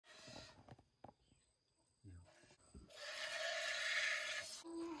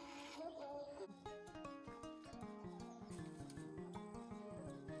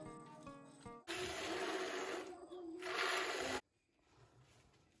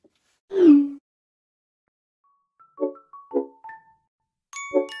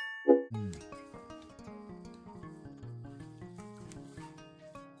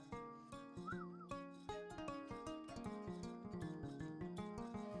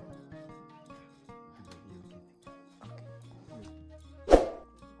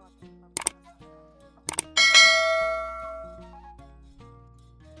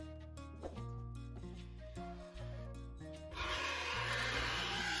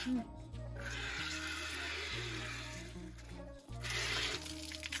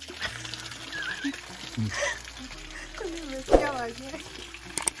Nimesikia wazee.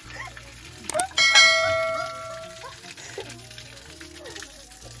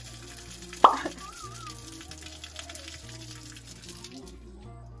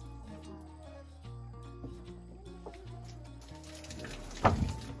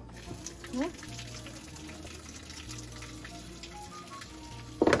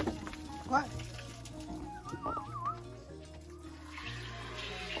 What?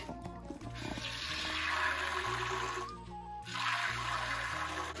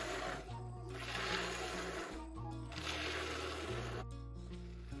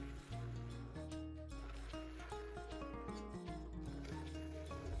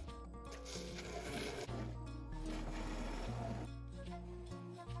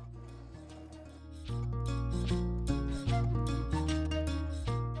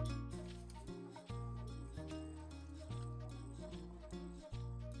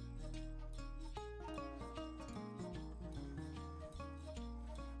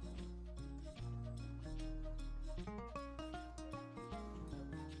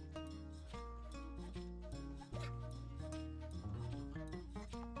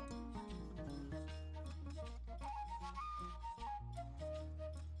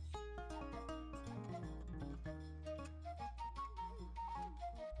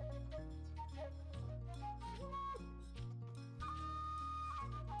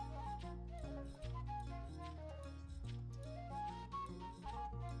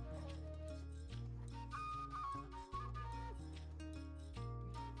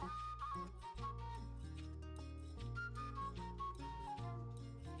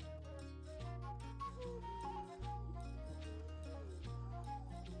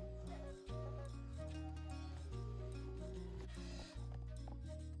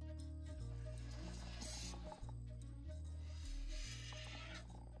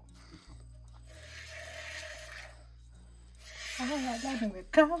 Haya,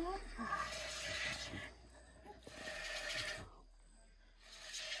 nimekaa.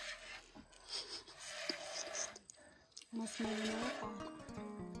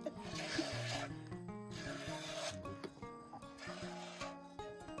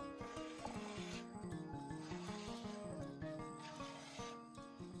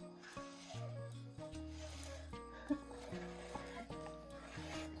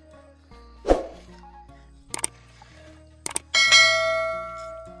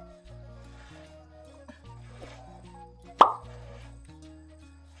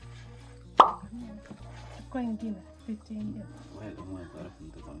 Kwa ingine, picha ingine. Wewe kama unataka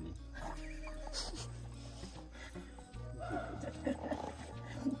mtoto mimi.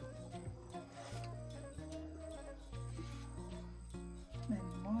 Na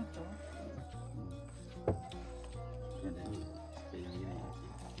moto.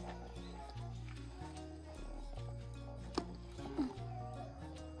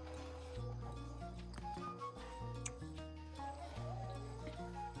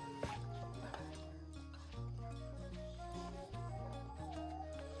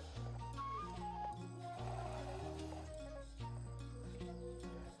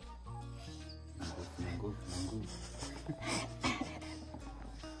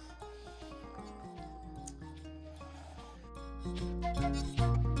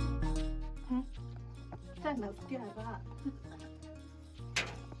 Nasikia raha.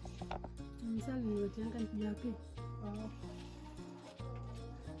 Msali nimetenga yapi?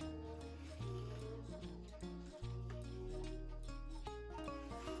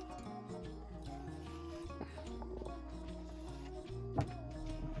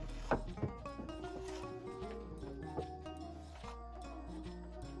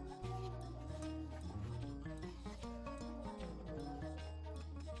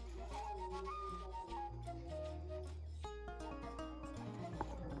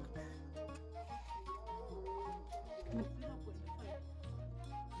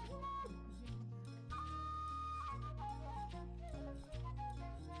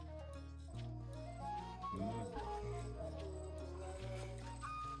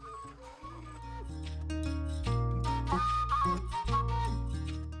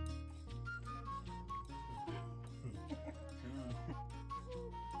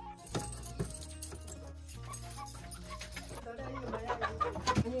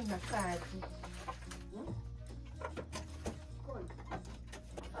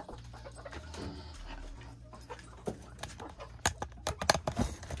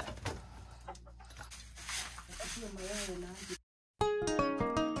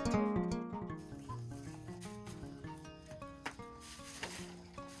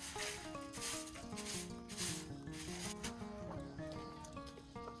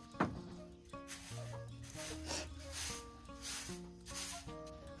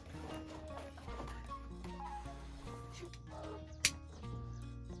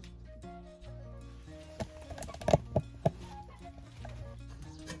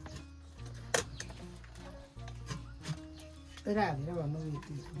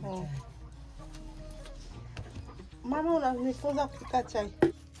 Mama, unanifunza kupika chai.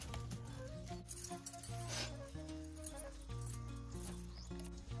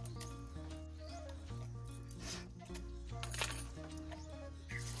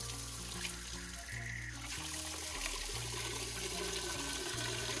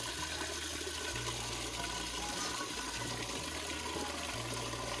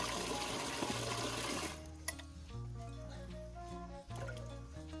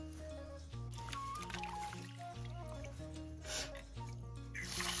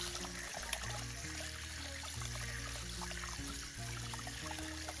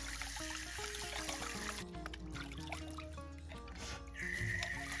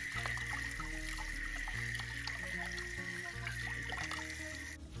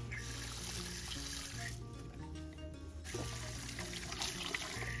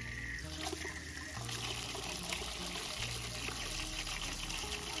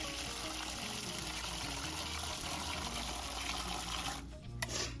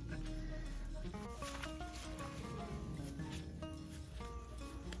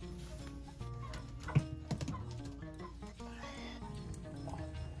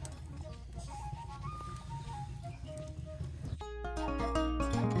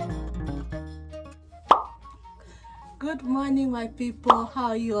 Good morning, my people. How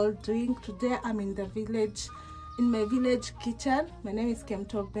are you all doing? Today I'm in the village, in my village kitchen. My name is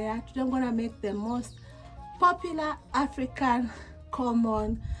Kemunto. Today I'm gonna make the most popular African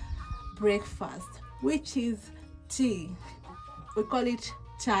common breakfast, which is tea. We call it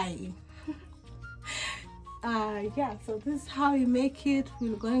chai. Yeah, so this is how we make it.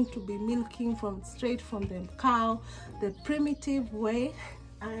 We're going to be milking straight from the cow, the primitive way,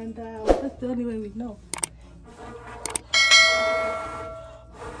 and that's the only way we know.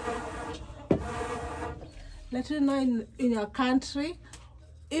 Let me know in your country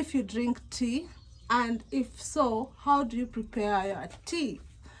if you drink tea, and if so, how do you prepare your tea?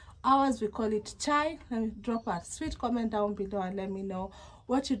 Ours, we call it chai. Let me drop a sweet comment down below and let me know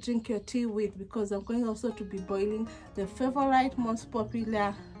what you drink your tea with, because I'm going also to be boiling the favorite, most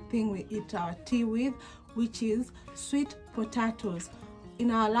popular thing we eat our tea with, which is sweet potatoes.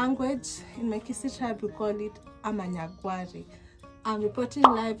 In our language, in my Kisi tribe, we call it amanyagwari. I'm reporting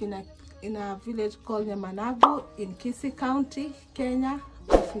live in a village called Yamanagu in Kisi County, Kenya,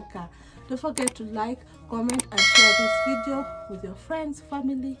 Africa. Don't forget to like, comment, and share this video with your friends,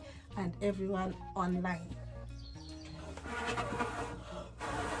 family, and everyone online.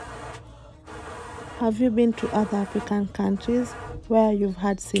 Have you been to other African countries where you've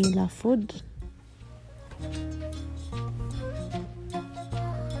had similar food?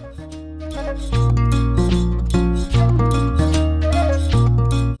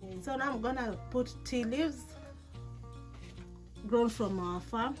 So now I'm gonna put tea leaves grown from our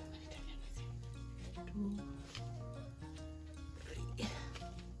farm. 2, 3,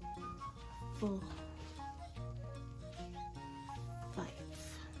 4, 5.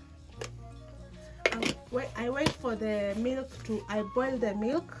 I wait for the milk I boil the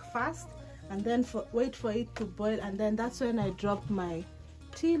milk first, and then wait for it to boil, and then that's when I drop my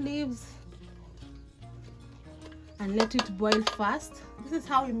tea leaves and let it boil fast. This is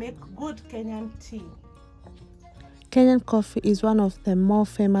how we make good Kenyan tea. Kenyan coffee is one of the more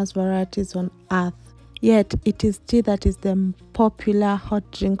famous varieties on earth, yet it is tea that is the popular hot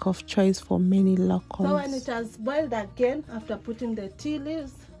drink of choice for many locals. So when it has boiled again, after putting the tea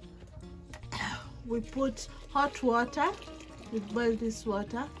leaves, we put hot water. We boil this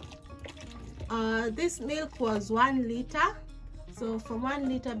water. This milk was 1 liter. So from 1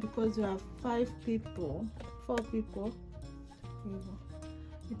 liter, because we have 4 people, we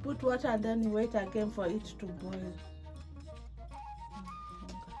put water and then we wait again for it to boil.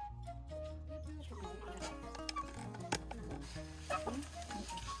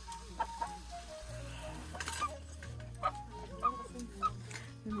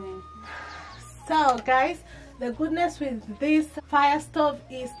 So guys, the goodness with this fire stove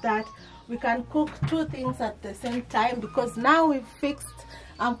is that we can cook 2 things at the same time, because now we've fixed,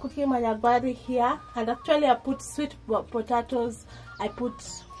 I'm cooking manyagwari here, and actually I put sweet potatoes. I put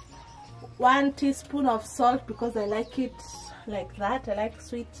 1 teaspoon of salt because I like it like that. I like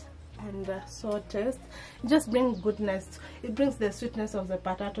sweet and sour taste. It just brings goodness. It brings the sweetness of the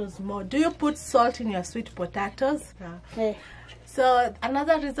potatoes more. Do you put salt in your sweet potatoes? Yeah. Okay. So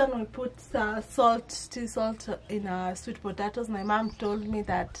another reason we put sea salt in our sweet potatoes, my mom told me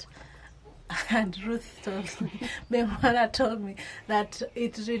that, and Ruth told me, my mother told me that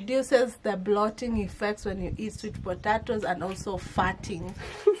it reduces the bloating effects when you eat sweet potatoes, and also fatting.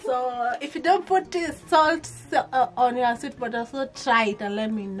 So So if you don't put salt on your sweet potato, try it and let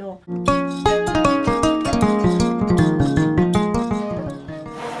me know.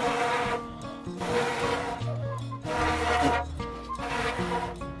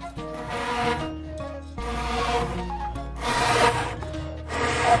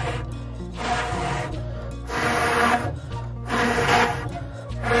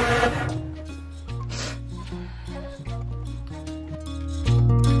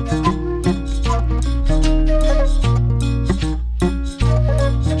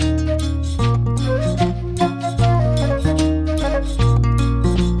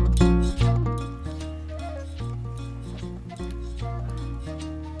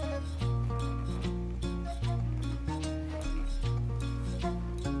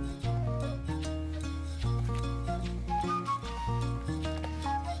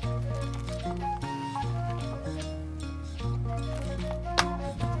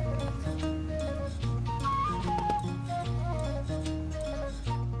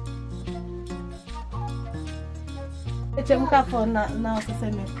 Chemka for now sasa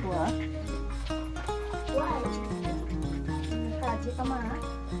imekuwa.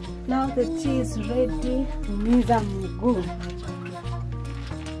 Now the tea is ready. Tumiza mguu.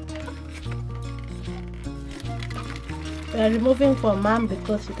 We are removing for mom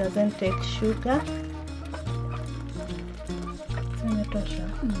because she doesn't take sugar.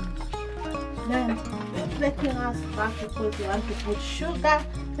 Then we're taking us back because we want to put sugar.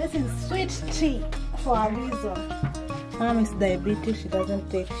 This is sweet tea for a reason. Mom is diabetic, she doesn't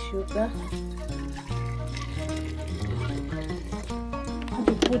take sugar.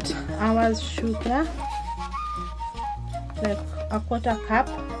 We put our sugar, like a quarter cup.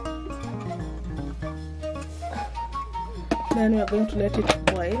 Then we are going to let it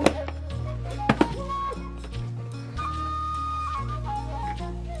boil.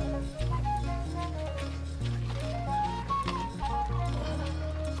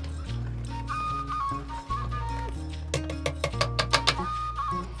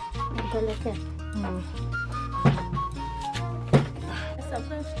 Peleke. Yes, I'm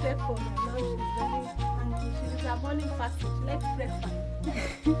going to take for my now. She's very hungry. She's a morning fasting. She likes breakfast.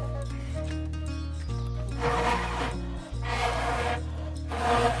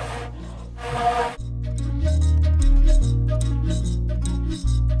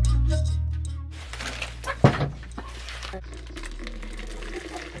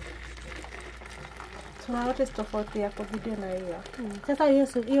 Tunawote tofauti yako video na hiyo. Sasa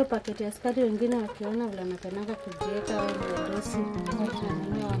hiyo paketi ya sukari wengine wakiona vile napendanga kujiweka au dosi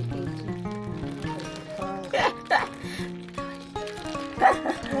tunanunua 1 kg.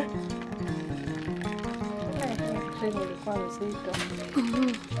 Treni ilikuwa nzito.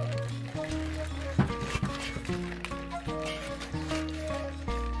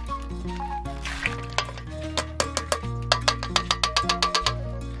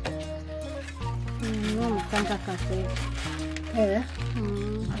 Mkanda kafe.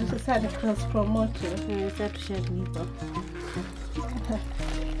 Sasa ni cross promoting. Sasa tushalipa.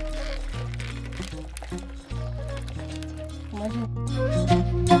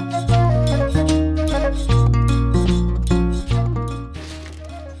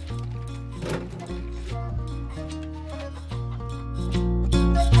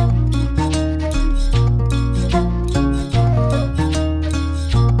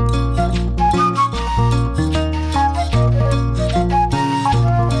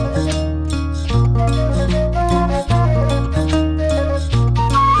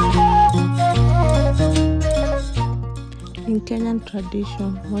 In Kenyan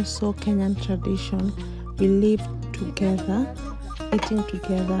tradition, also Kenyan tradition, we live together, eating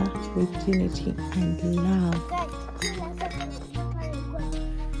together with unity and love.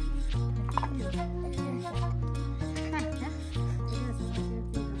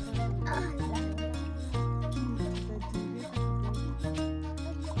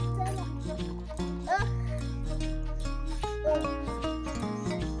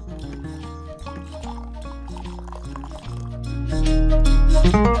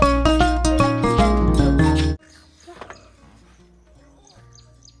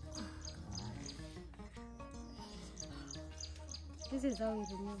 This is how we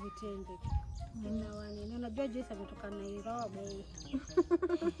remove it in the one. Unajua Joyce ametoka Nairobi.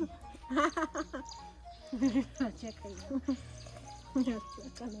 Nacheka hiyo.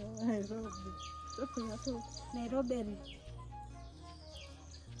 Nacheka na Nairobi. Nairobi.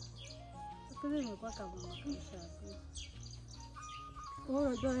 Sasa imekuwa kama maisha.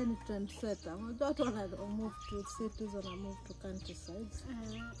 Unajua ni trendsetter. Unajua watu wana move to cities, wana move to countrysides.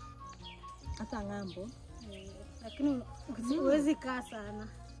 Hata ngambo. Lakini huwezi kaa sana.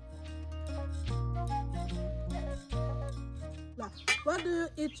 Now, what do you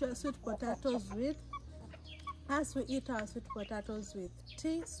eat your sweet potatoes with? As we eat our sweet potatoes with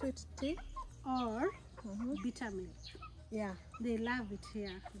tea, sweet tea, Or bitter milk. yeah. They love it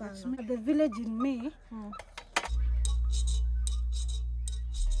here. But Fine. the village in me,